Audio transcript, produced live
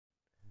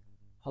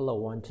Hello,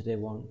 everyone. Today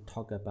we want to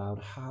talk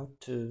about how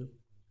to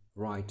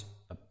write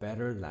a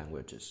better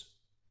languages.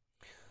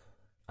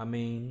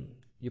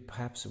 You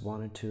perhaps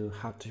wanted to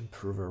how to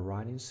improve your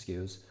writing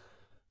skills.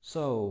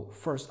 So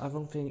first, I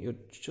don't think you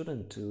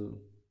shouldn't to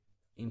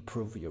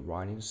improve your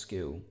writing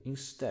skill.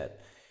 Instead,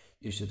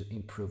 you should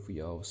improve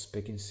your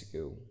speaking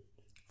skill.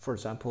 For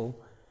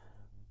example,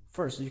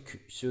 first you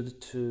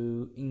should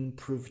to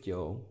improve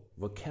your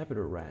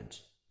vocabulary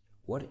range.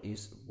 What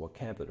is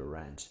vocabulary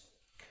range?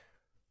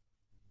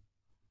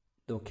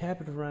 The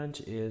vocabulary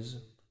range is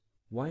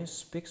when you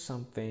speak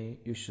something,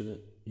 you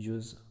should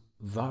use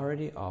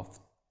variety of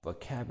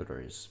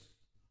vocabularies.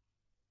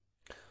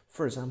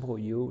 For example,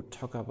 you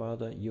talk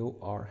about you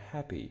are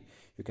happy.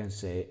 You can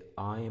say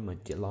I am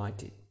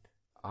delighted,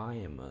 I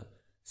am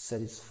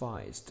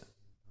satisfied,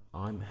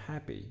 I'm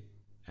happy,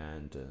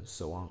 and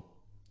so on.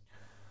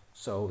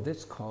 So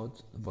that's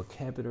called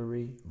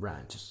vocabulary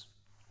ranges.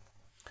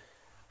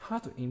 How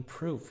to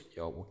improve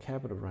your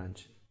vocabulary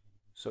range?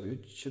 So you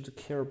should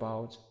care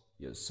about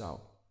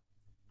yourself.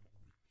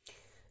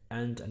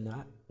 And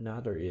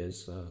another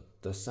is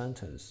the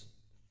sentence.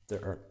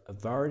 There are a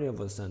variety of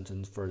a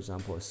sentence, for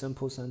example, a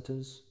simple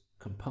sentence,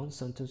 compound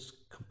sentence,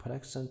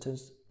 complex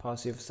sentence,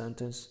 passive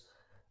sentence,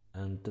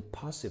 and the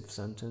passive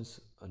sentence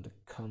and the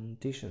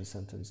condition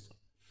sentence.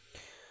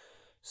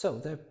 So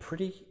they're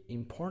pretty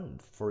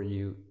important for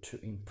you to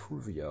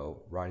improve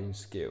your writing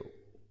skill.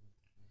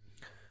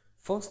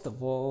 First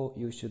of all,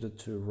 you should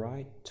to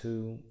write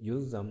to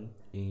use them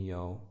in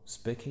your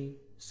speaking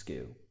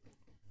skill.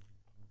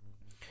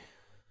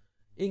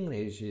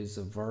 English is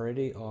a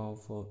variety of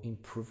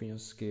improving your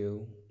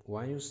skill.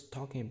 When you're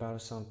talking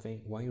about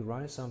something, when you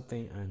write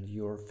something and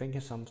you're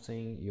thinking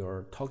something,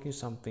 you're talking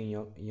something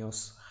in your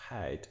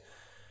head.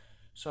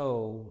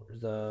 So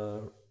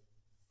the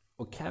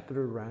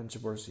vocabulary range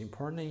was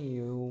important in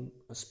you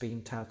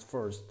speaking test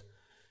first.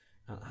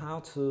 And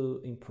how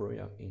to improve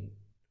your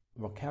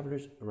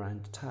vocabulary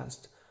range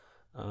test?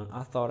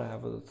 I thought I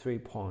have a 3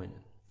 point,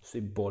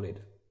 3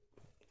 bullet.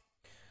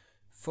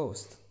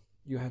 First,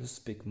 you have to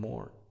speak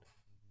more.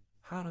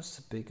 How to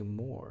speak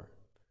more?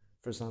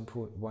 For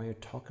example, when you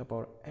talk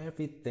about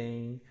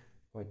everything,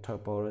 when you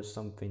talk about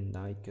something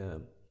like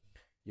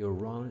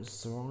your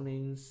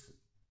surroundings,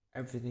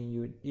 everything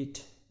you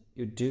eat,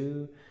 you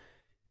do,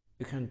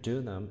 you can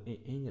do them in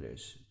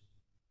English.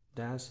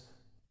 That's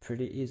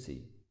pretty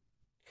easy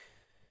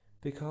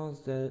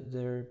because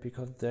the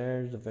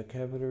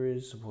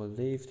vocabularies were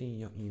lived in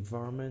your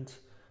environment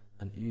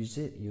and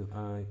you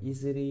are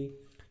easily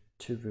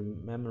to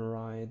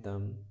memorize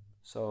them.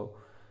 So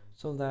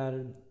that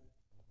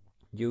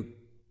you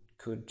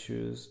could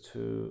choose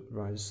to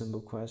write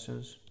simple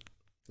questions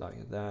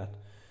like that.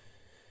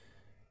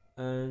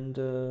 And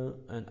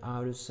I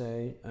would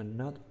say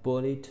another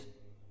bullet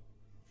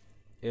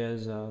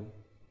is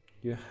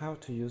you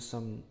have to use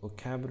some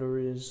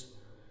vocabularies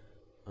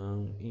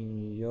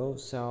in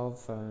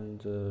yourself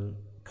and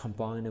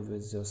combine it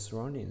with your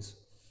surroundings.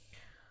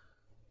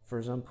 For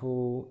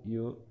example,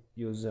 you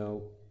use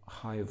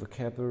high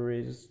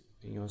vocabularies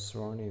in your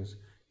surroundings.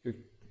 You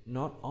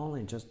not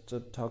only just to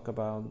talk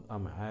about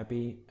I'm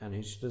happy, and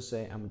you should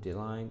say I'm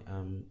delighted,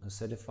 I'm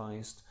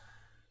satisfied.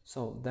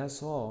 So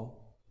that's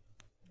all.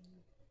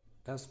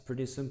 That's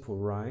pretty simple,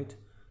 right?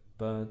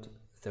 But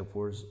that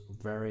was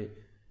very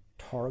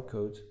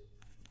targeted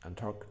and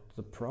target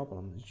the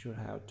problem that you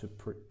have to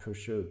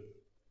pursue.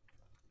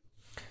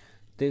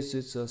 This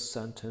is a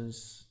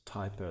sentence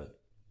typer.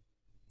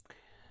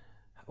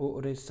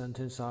 What is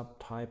sentence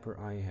typer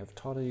I have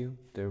taught you?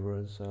 There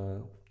was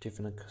a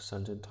different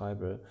sentence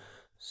typer: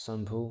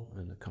 simple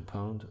and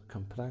compound,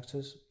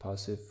 complexes,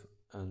 passive,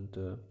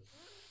 and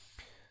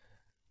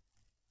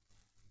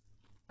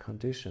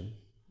condition.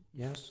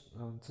 Yes,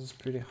 this is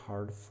pretty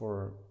hard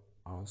for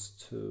us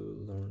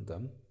to learn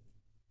them,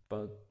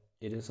 but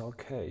it is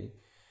okay.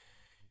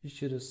 You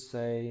should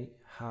say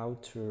how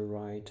to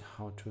write,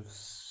 how to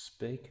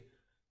speak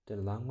the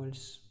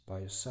language by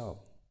yourself.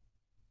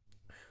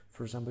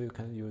 For example, you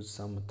can use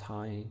some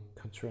time,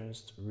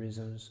 contrast,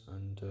 reasons,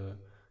 and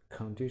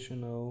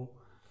conditional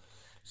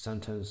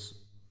sentence.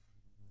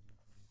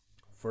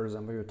 For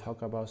example, you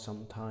talk about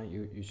some time,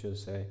 you should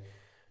say,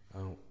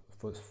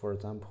 for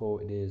example,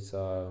 it is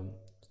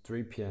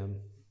 3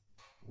 p.m.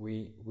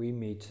 We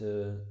meet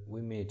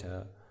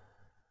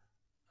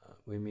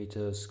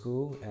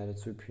school at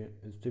 3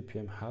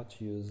 p.m. How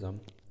to use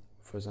them?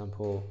 For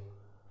example,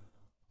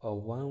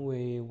 when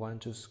we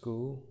went to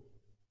school,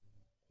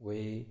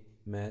 we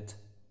met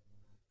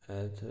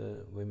at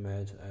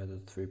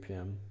 3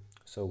 p.m.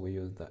 So we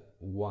use that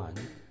one.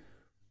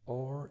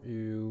 Or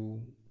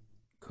you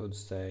could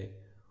say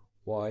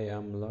why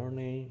I'm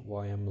learning.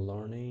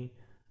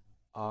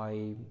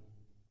 I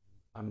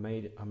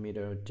made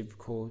a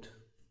difficult,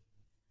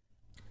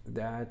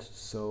 that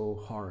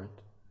so hard.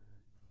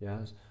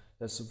 Yes,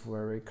 that's a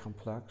very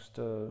complex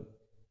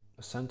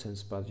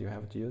sentence, but you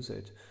have to use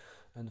it.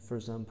 And for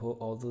example,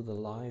 although the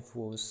life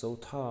was so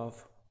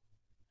tough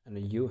and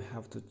you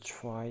have to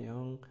try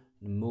on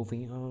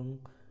moving on,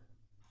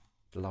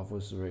 the love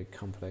was very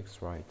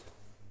complex, right?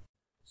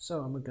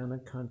 So I'm gonna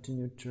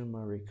continue to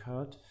my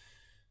record.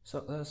 So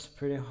that's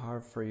pretty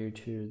hard for you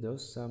to do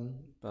some,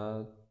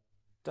 but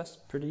that's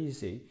pretty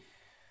easy.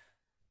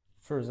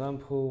 For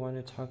example, when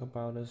you talk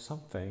about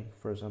something,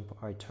 for example,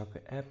 I talk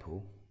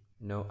apple.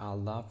 No, I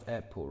love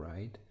apple,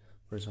 right?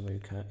 For example, you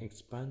can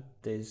expand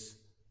this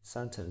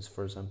sentence.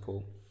 For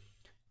example,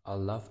 I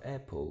love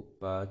apple,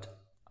 but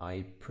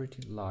I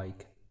pretty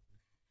like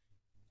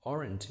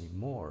orange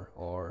more,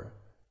 or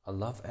I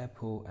love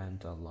apple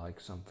and I like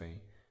something,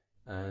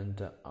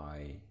 and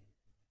I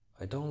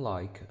don't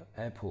like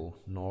apple,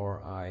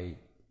 nor I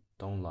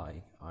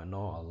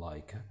know I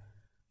like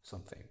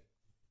something.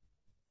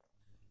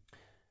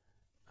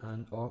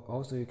 And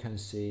also you can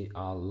see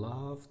I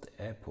love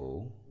the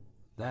apple.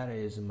 That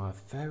is my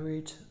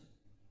favorite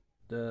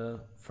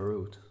the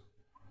fruit.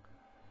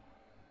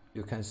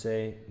 You can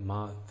say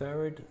my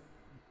favorite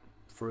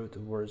fruit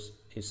was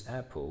is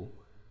apple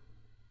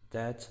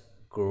that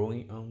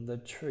growing on the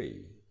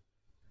tree.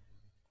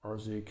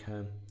 Also you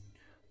can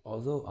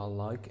although I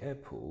like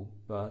apple,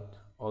 but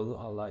although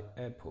I like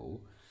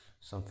apple,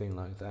 something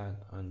like that.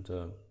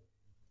 And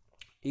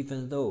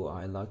even though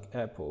I like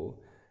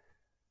apple,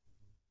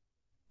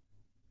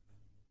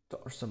 there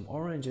are some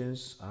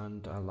oranges,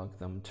 and I like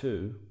them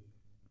too,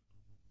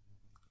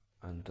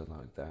 and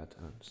like that,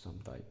 and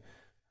something.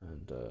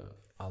 And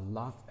I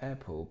love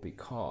apple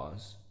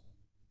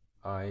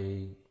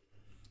I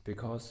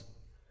because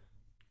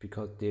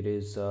because it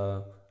is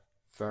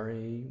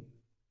very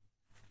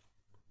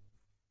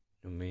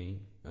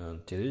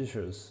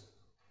delicious,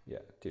 yeah,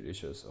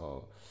 delicious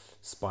or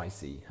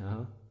spicy,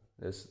 huh?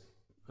 That's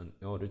in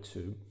order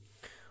to,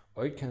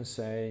 or you can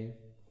say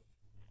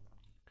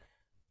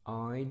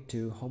I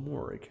do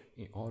homework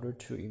in order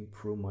to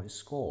improve my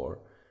score,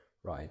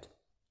 right?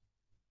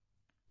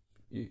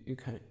 You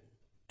can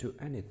do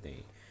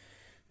anything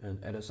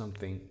and add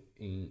something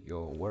in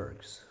your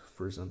works.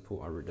 For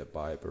example, I read the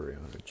Bible in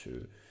order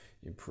to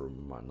improve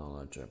my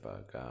knowledge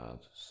about God.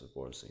 So it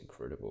was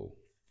incredible.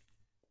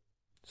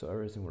 So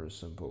everything was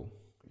simple.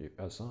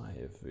 As I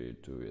if you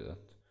do it,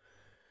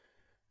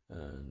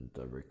 and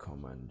I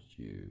recommend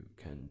you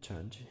can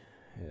change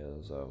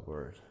his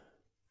word.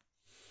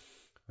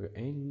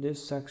 In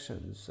this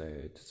section,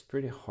 it's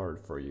pretty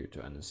hard for you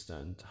to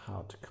understand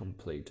how to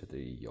complete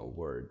your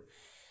word.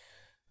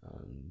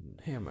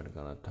 Here I'm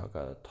gonna talk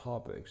about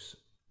topics.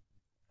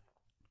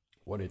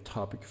 What is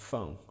topic?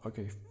 Fun.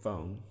 Okay,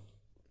 fun.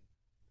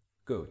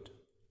 Good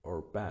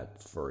or bad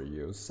for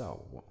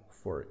yourself,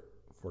 for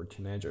for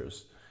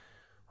teenagers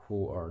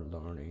who are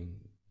learning,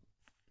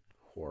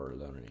 who are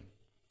learning,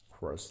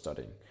 who are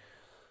studying.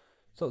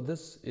 So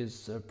this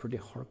is a pretty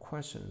hard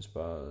questions,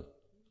 but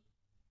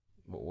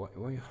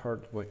when you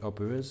heard when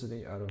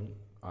obviously I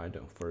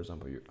don't. For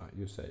example, you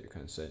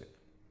can say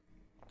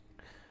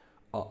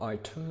I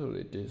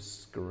totally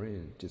disagree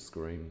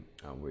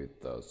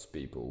with those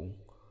people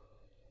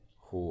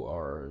who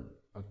are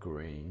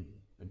agreeing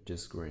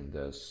disagreeing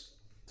this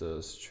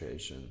the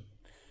situation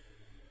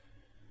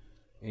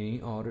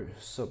in order.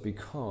 So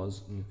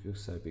because if you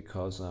say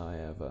because I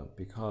have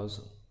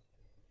because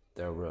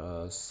there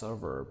were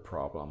server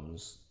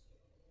problems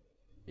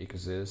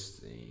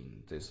exist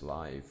in this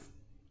life,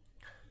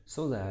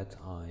 so that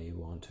I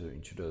want to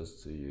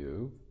introduce to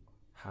you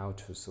how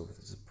to solve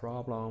this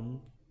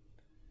problem.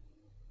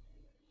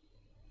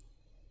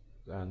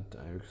 And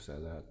I will say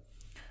that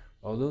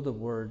although the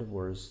word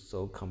was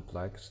so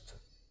complex,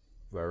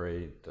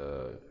 very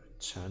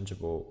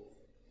changeable,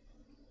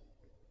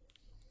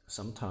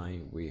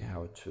 sometimes we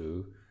have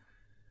to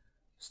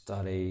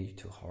study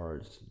too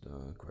hard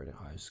the grade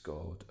high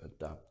school to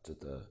adapt to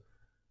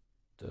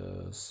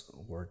the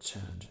word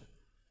change.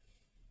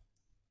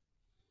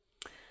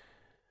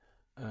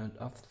 And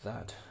after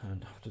that,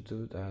 and after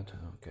do that,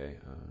 okay,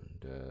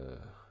 and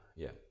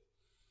yeah,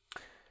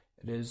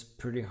 it is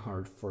pretty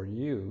hard for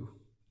you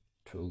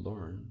to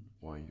learn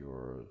when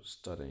you're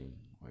studying,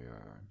 when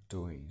you're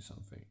doing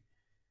something.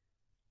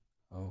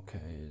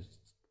 Okay, it's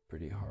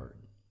pretty hard.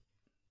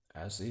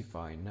 As if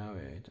I know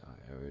it,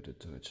 I owe it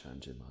to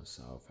change it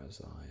myself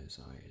as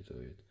I do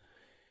it.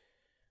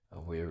 A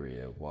weary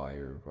a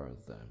wire rather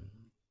than.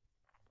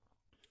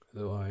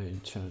 Though I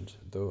have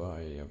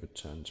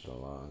changed a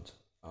lot,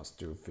 I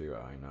still feel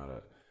I'm not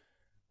a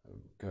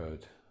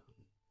good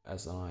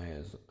as I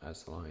have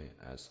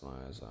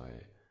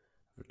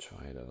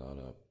tried a lot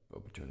of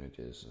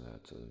opportunities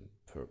that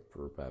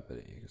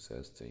probably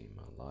exist in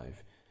my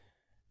life,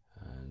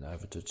 and I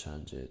have to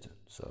change it.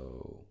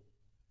 So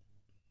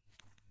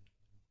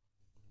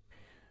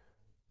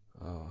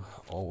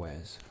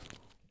always,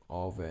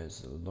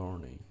 always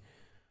learning,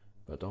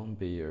 but don't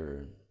be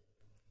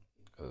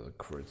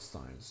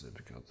criticize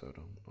because I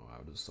don't know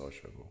how to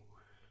sociable.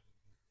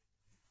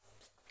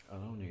 I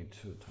don't need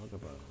to talk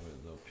about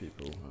with the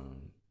people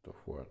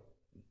who are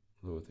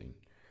losing,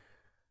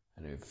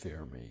 and you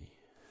fear me.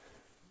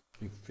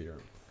 You fear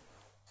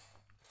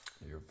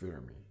me. You fear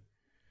me.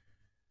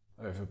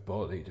 I have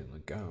bullied in the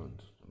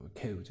ground. I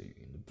killed you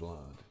in the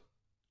blood.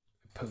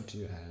 I put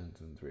your hands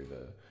into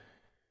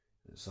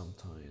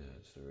sometimes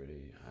it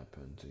really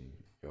happened in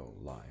your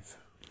life.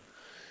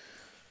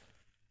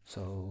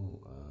 So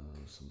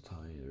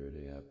sometimes it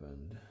really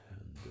happened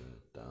and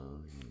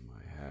down in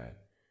my head.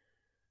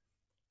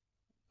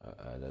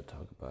 I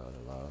talk about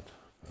a lot,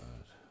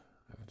 but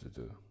I have to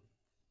do.